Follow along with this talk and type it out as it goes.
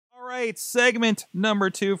right, segment number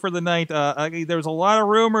 2 for the night. There's a lot of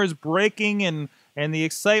rumors breaking and the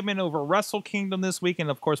excitement over Wrestle Kingdom this week, and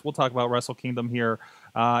of course we'll talk about Wrestle Kingdom here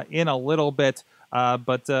in a little bit.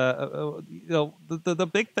 But the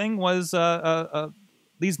big thing was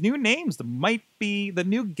these new names might be the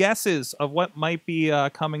new guesses of what might be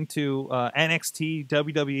coming to NXT,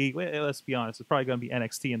 WWE. Let's be honest, it's probably going to be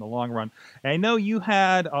NXT in the long run. And I know you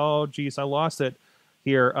had, oh geez, I lost it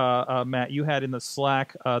here, Matt. You had in the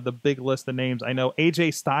Slack the big list of names. I know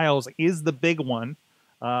AJ Styles is the big one.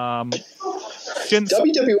 WWE.com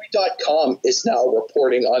is now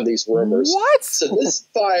reporting on these rumors. What? So this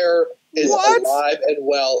fire is alive and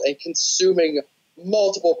well and consuming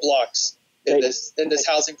multiple blocks in this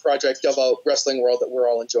housing project of a wrestling world that we're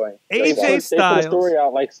all enjoying. AJ Styles. They put a story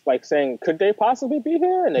out like saying, could they possibly be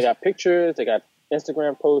here? And they got pictures, they got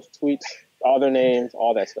Instagram posts, tweets, all their names,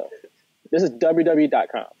 all that stuff. This is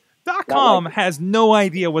WWE.com. .com has no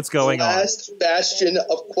idea what's going Last bastion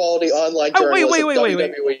of quality online on.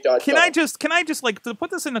 journalism. Wait. Can I just like to put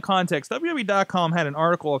this into context? WWE.com had an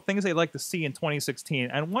article of things they'd like to see in 2016,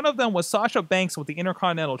 and one of them was Sasha Banks with the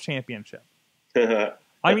Intercontinental Championship. I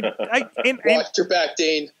mean, watch your back,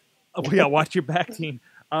 Dean. Yeah, watch your back, Dean.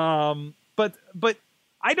 But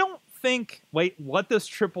I don't think. Wait, what does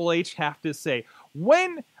Triple H have to say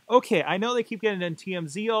when? Okay, I know they keep getting in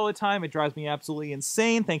TMZ all the time. It drives me absolutely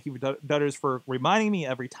insane. Thank you, Dutters, for reminding me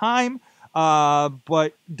every time. But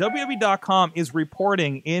WWE.com is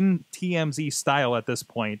reporting in TMZ style at this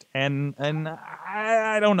point, and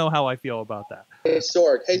I don't know how I feel about that. Hey,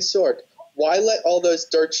 Sorg. Why let all those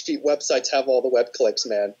dirt sheet websites have all the web clicks,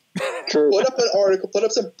 man? True. Put up an article, put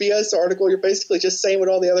up some BS article. You're basically just saying what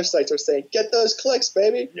all the other sites are saying. Get those clicks,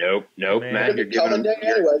 baby. Nope, Man. Matt.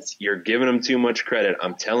 You're giving them too much credit.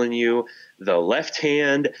 I'm telling you, the left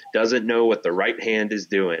hand doesn't know what the right hand is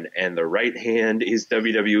doing, and the right hand is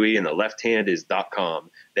WWE, and the left hand is .com.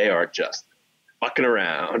 They are just fucking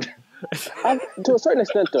around. To a certain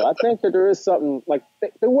extent, though, I think that there is something like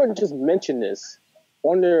they wouldn't just mention this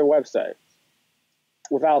on their website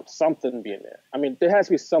without something being there. I mean, there has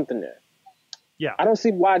to be something there. Yeah. I don't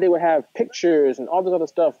see why they would have pictures and all this other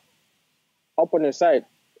stuff up on their site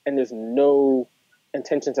and there's no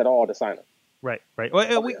intentions at all to sign up. Right.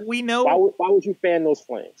 Well, we know. Why would you fan those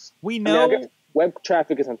flames? We know. I mean, I guess web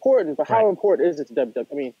traffic is important, but how important is it to WWE?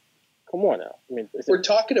 I mean, come on now. I mean, we're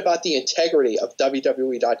talking about the integrity of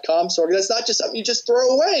WWE.com, Sorg. That's not just something you just throw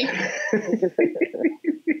away.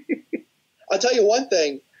 I'll tell you one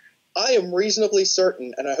thing. I am reasonably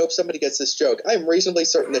certain, and I hope somebody gets this joke, I am reasonably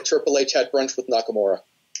certain that Triple H had brunch with Nakamura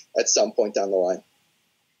at some point down the line.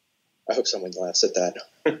 I hope someone laughs at that.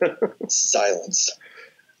 Silence.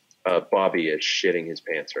 Bobby is shitting his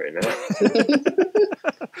pants right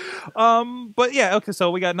now. But yeah, okay,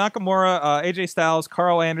 so we got Nakamura, AJ Styles,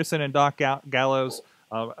 Karl Anderson, and Doc Gallows.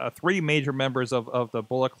 3 major members of the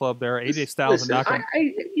Bullet Club there. AJ Styles and Nakamura.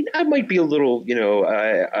 I might be a little,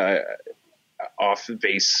 off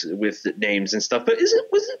base with names and stuff, but was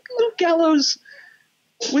it Luke Gallows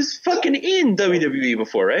was fucking in WWE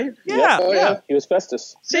before, right? Yeah. Oh, yeah. He was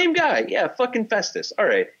Festus. Same guy. Yeah, fucking Festus. All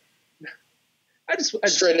right. I just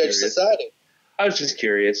Straight Edge Society. I was just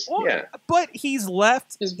curious. Well, yeah. But he's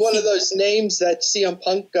left. He's one of those names that CM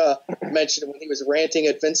Punk mentioned when he was ranting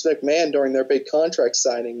at Vince McMahon during their big contract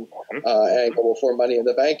signing angle before Money in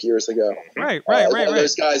the Bank years ago. Right.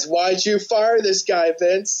 Those guys, why'd you fire this guy,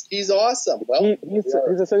 Vince? He's awesome. Well, he's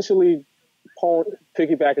essentially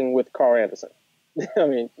piggybacking with Karl Anderson. I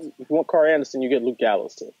mean, if you want Karl Anderson, you get Luke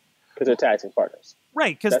Gallows too, because they're tag team partners.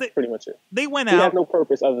 Right, because that's pretty much it. They went out. He had no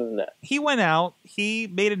purpose other than that. He went out. He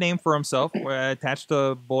made a name for himself, attached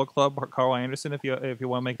to Bullet Club, Karl Anderson, if you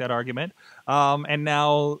want to make that argument. And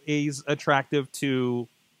now he's attractive to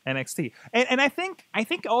NXT. And I think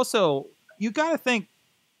also you got to think,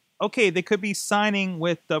 okay, they could be signing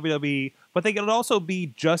with WWE, but they could also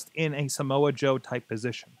be just in a Samoa Joe type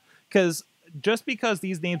position. Because just because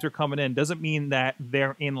these names are coming in doesn't mean that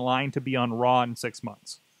they're in line to be on Raw in 6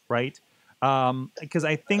 months, right? Because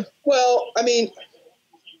I think. Well, I mean,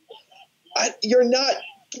 you're not.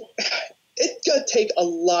 It's gonna take a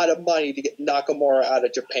lot of money to get Nakamura out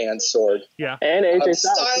of Japan, Sorg. Yeah, and AJ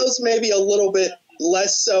Styles maybe a little bit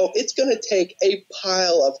less so. It's gonna take a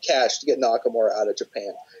pile of cash to get Nakamura out of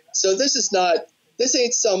Japan. So this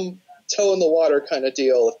ain't some toe in the water kind of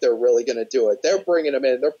deal. If they're really gonna do it, they're bringing him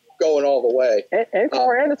in. They're going all the way. And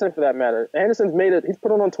Karl Anderson, for that matter. Anderson's made it. He's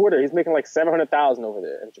put it on Twitter. He's making like $700,000 over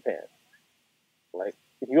there in Japan. Like,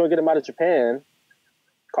 if you're gonna get him out of Japan,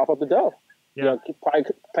 cough up the dough. Yeah. Probably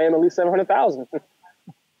pay him at least $700,000.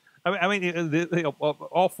 I mean,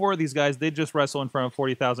 all 4 of these guys, they just wrestle in front of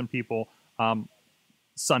 40,000 people.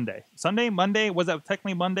 Sunday. Monday? Was that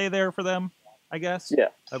technically Monday there for them, I guess? Yeah.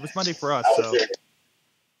 That was Monday for us, so. It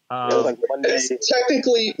was like Monday. It's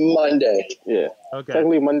technically Monday. Yeah. Okay.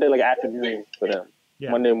 Technically Monday, like afternoon for them.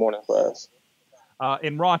 Yeah. Monday morning for us.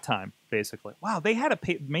 In Raw time, basically. Wow, they had a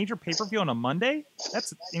major pay-per-view on a Monday?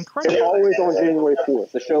 That's It's incredible. always on January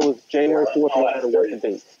 4th. The show was January 4th, no matter what the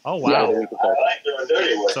date. Oh, wow. Yeah,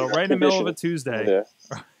 So right in the middle of a Tuesday. Yeah.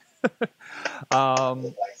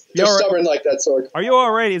 You're stubborn like that, Sorg. Are you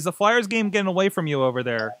all right? Is the Flyers game getting away from you over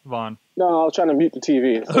there, Vaughn? No, I was trying to mute the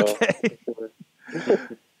TV. So. Okay.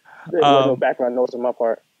 There was no background noise on my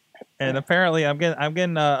part. And apparently, I'm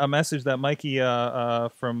getting a message that Mikey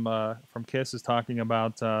from Kiss is talking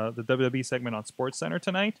about the WWE segment on SportsCenter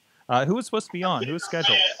tonight. Who was supposed to be on? Who was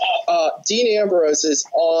scheduled? Dean Ambrose is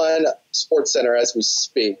on SportsCenter as we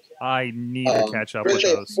speak. I need to catch up with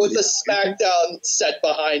those. With the SmackDown set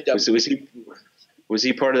behind him. Was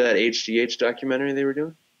he part of that HGH documentary they were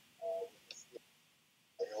doing?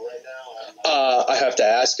 I have to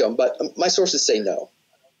ask him, but my sources say no.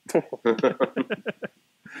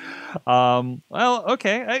 Well,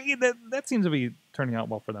 okay. That seems to be turning out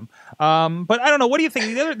well for them. But I don't know. What do you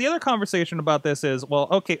think? The other conversation about this is, well,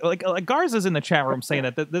 okay, like Garza's in the chat room saying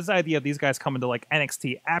that this idea of these guys coming to like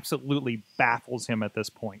NXT absolutely baffles him at this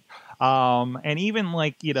point. And even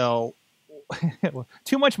like, you know,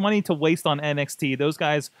 too much money to waste on NXT. Those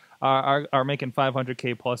guys are making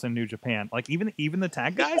 $500K plus in New Japan. Like even the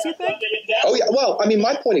tag guys, you think? Oh yeah. Well, I mean,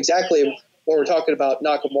 my point exactly when we're talking about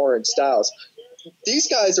Nakamura and Styles. These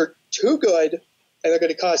guys are too good, and they're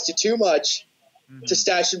going to cost you too much to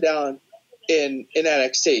stash them down in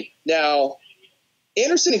NXT. Now,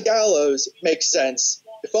 Anderson and Gallows makes sense,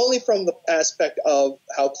 if only from the aspect of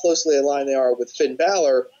how closely aligned they are with Finn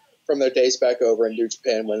Balor from their days back over in New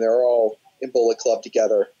Japan when they were all in Bullet Club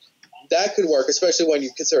together. That could work, especially when you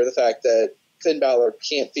consider the fact that Finn Balor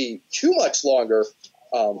can't be too much longer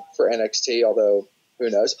for NXT, although who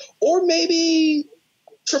knows. Or maybe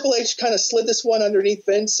Triple H kind of slid this one underneath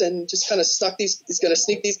Vince and just kind of he's going to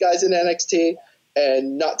sneak these guys in NXT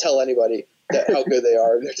and not tell anybody how good they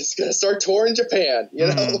are. They're just going to start touring Japan, you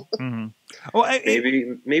know? Mm-hmm. Well,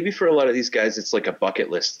 maybe for a lot of these guys, it's like a bucket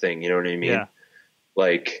list thing. You know what I mean? Yeah.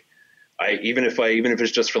 Like, even if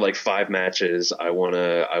it's just for like 5 matches, I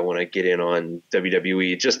wanna get in on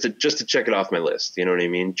WWE just to check it off my list. You know what I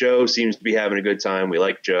mean? Joe seems to be having a good time. We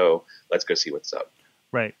like Joe. Let's go see what's up.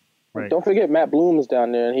 Right. Don't forget Matt Bloom is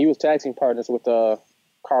down there, and he was tag team partners with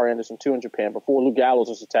Karl Anderson too in Japan before Luke Gallows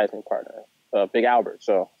was a tag team partner, Big Albert.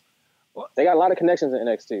 So they got a lot of connections in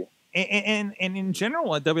NXT. And in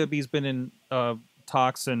general, WWE's been in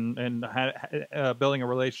talks and building a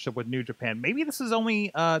relationship with New Japan. Maybe this is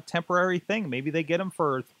only a temporary thing. Maybe they get them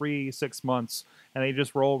for 3-6 months, and they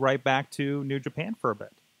just roll right back to New Japan for a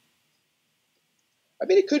bit. I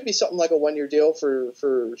mean, it could be something like a 1-year deal for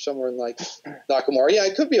someone like Nakamura. Yeah,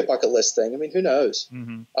 it could be a bucket list thing. I mean, who knows?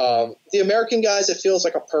 Mm-hmm. The American guys, it feels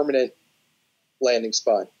like a permanent landing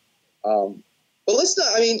spot. But let's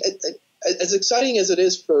not, I mean, as exciting as it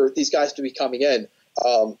is for these guys to be coming in,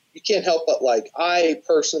 you can't help but, like, I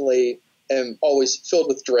personally am always filled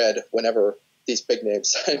with dread whenever these big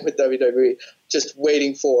names sign with WWE, just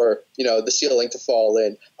waiting for, you know, the ceiling to fall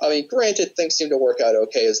in. I mean, granted, things seem to work out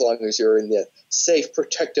okay as long as you're in the safe,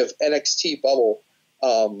 protective NXT bubble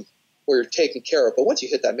where you're taken care of. But once you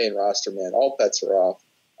hit that main roster, man, all bets are off.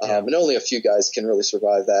 And only a few guys can really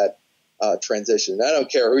survive that transition. And I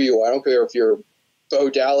don't care who you are. I don't care if you're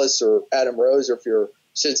Bo Dallas or Adam Rose or if you're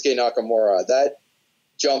Shinsuke Nakamura. That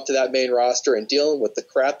jump to that main roster and dealing with the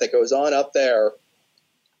crap that goes on up there,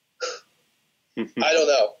 I don't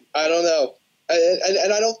know.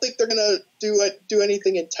 And I don't think they're going to do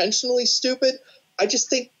anything intentionally stupid. I just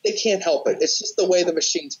think they can't help it. It's just the way the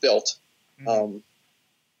machine's built.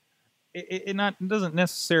 It doesn't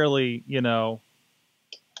necessarily, you know,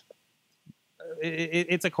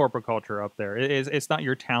 it's a corporate culture up there. It's not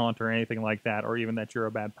your talent or anything like that, or even that you're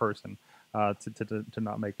a bad person to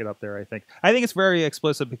not make it up there. I think it's very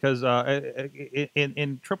explicit because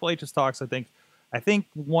in Triple H's talks, I think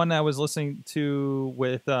one I was listening to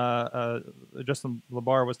with Justin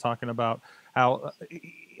LaBar was talking about how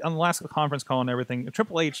on the last conference call and everything,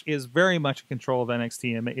 Triple H is very much in control of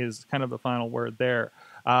NXT and is kind of the final word there.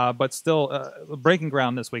 But still, breaking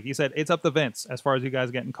ground this week. He said, it's up to Vince as far as you guys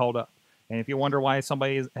getting called up. And if you wonder why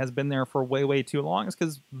somebody has been there for way, way too long, it's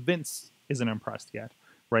because Vince isn't impressed yet,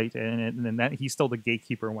 right? And that he's still the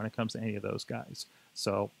gatekeeper when it comes to any of those guys.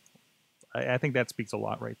 So I think that speaks a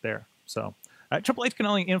lot right there. So Triple H can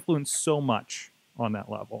only influence so much on that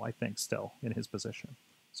level, I think, still in his position.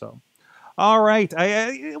 So, All right,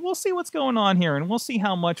 we'll see what's going on here, and we'll see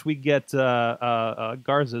how much we get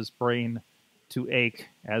Garza's brain to ache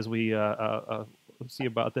as we see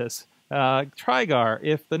about this. Trigar,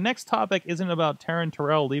 if the next topic isn't about Taryn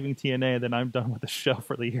Terrell leaving TNA, then I'm done with the show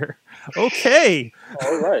for the year. Okay.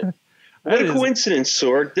 All right. What a coincidence,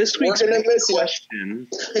 Sorg. This week's question.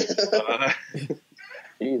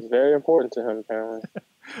 He's very important to him, apparently.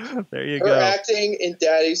 There you Her go. acting in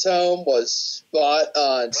Daddy's Home was spot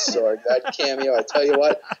on, Sorg. That cameo, I tell you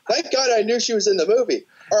what. Thank God I knew she was in the movie,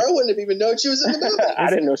 or I wouldn't have even known she was in the movie. I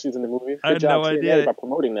didn't know she was in the movie. I had no idea by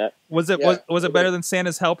promoting that. Was it better than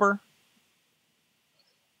Santa's Helper?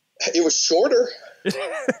 It was shorter. Her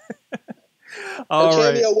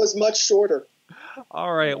cameo was much shorter.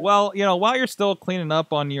 All right. Well, while you're still cleaning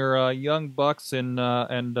up on your Young Bucks and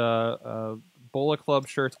Bullet Club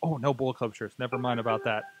shirts. Oh, no Bullet Club shirts. Never mind about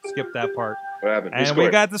that. Skip that part. What happened? And we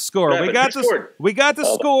got the score. We got the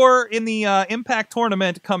score in the Impact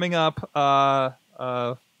tournament coming up.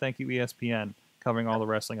 Thank you, ESPN, covering all the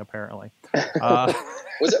wrestling apparently.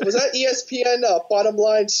 Was that ESPN bottom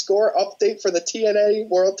line score update for the TNA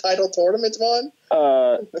World Title Tournament, Vaughn?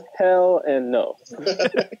 Hell and no.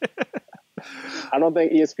 I don't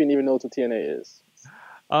think ESPN even knows what TNA is.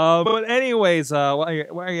 But anyways, while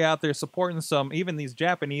you're out there supporting even these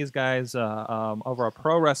Japanese guys over at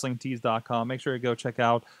ProWrestlingTees.com, make sure you go check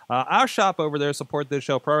out our shop over there. Support this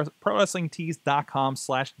show,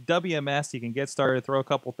 ProWrestlingTees.com/WMS. You can get started, throw a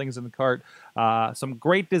couple things in the cart. Some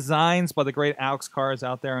great designs by the great Alex Cars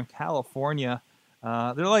out there in California.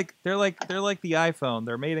 They're like the iPhone.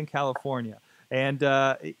 They're made in California, and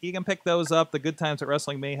you can pick those up. The Good Times at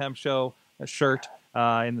Wrestling Mayhem show shirt.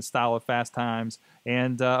 In the style of Fast Times,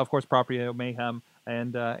 and of course Property of Mayhem,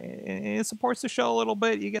 and it supports the show a little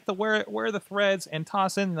bit. You get to wear the threads and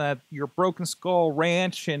toss in your Broken Skull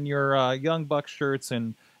Ranch and your Young Buck shirts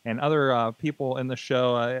and other people in the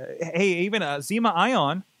show. Hey, even Zima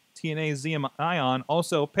Ion, TNA Zima Ion,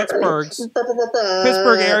 also Pittsburgh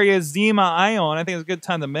area Zima Ion. I think it's a good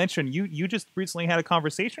time to mention you just recently had a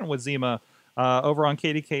conversation with Zima over on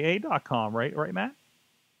KDKA.com, right, Matt?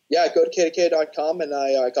 Yeah, go to KDK.com, and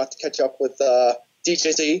I got to catch up with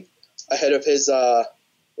DJZ ahead of his,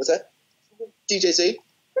 what's that? DJZ.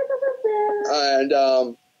 And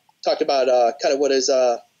talked about kind of what his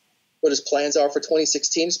plans are for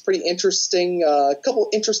 2016. It's pretty interesting. A couple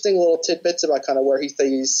interesting little tidbits about kind of where he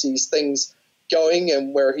sees things going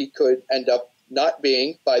and where he could end up not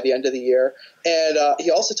being by the end of the year. And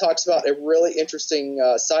he also talks about a really interesting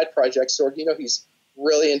side project. So, he's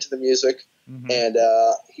really into the music. Mm-hmm. And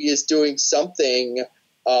he is doing something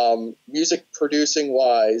music producing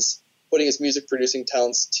wise, putting his music producing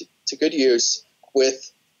talents to good use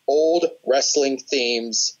with old wrestling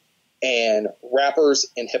themes and rappers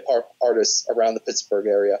and hip hop artists around the Pittsburgh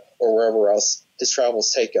area or wherever else his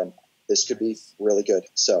travels take him. This could be really good.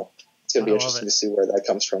 So it's going to be interesting to see where that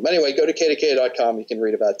comes from. Anyway, go to KDK.com. You can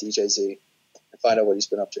read about DJZ. Find out what he's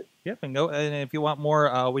been up to. Yep, and go. And if you want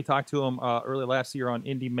more, we talked to him early last year on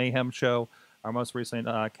Indie Mayhem Show. Our most recent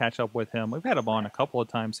catch up with him. We've had him on a couple of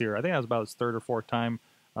times here. I think that was about his third or fourth time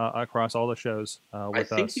across all the shows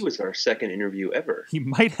with us. I think he was our second interview ever. He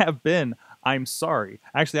might have been. I'm sorry.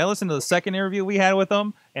 Actually, I listened to the second interview we had with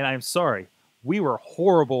him, and I'm sorry. We were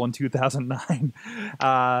horrible in 2009.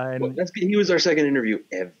 He was our second interview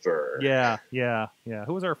ever. Yeah.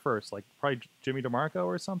 Who was our first? Like probably Jimmy DeMarco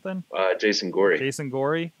or something? Jason Gorey. Jason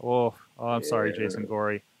Gorey? Oh, I'm sorry, Jason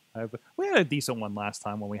Gorey. We had a decent one last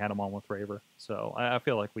time when we had him on with Raver. So I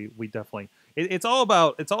feel like we definitely it's all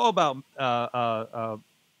about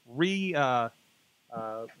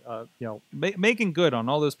making good on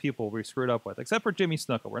all those people we screwed up with, except for Jimmy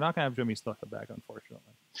Snuka. We're not gonna have Jimmy Snuka back,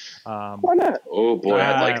 unfortunately. Why not? Oh boy,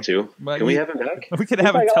 I'd like to. Can we have him back? We could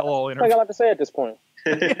have him tell all interview. Like I like to say at this point.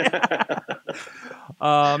 He's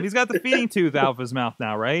got the feeding tooth out of his mouth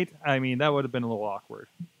now, right? I mean, that would have been a little awkward.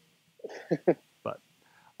 But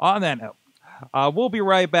on that note, we'll be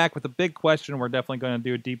right back with a big question. We're definitely going to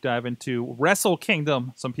do a deep dive into Wrestle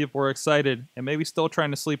Kingdom. Some people were excited and maybe still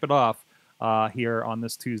trying to sleep it off here on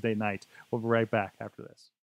this Tuesday night. We'll be right back after this.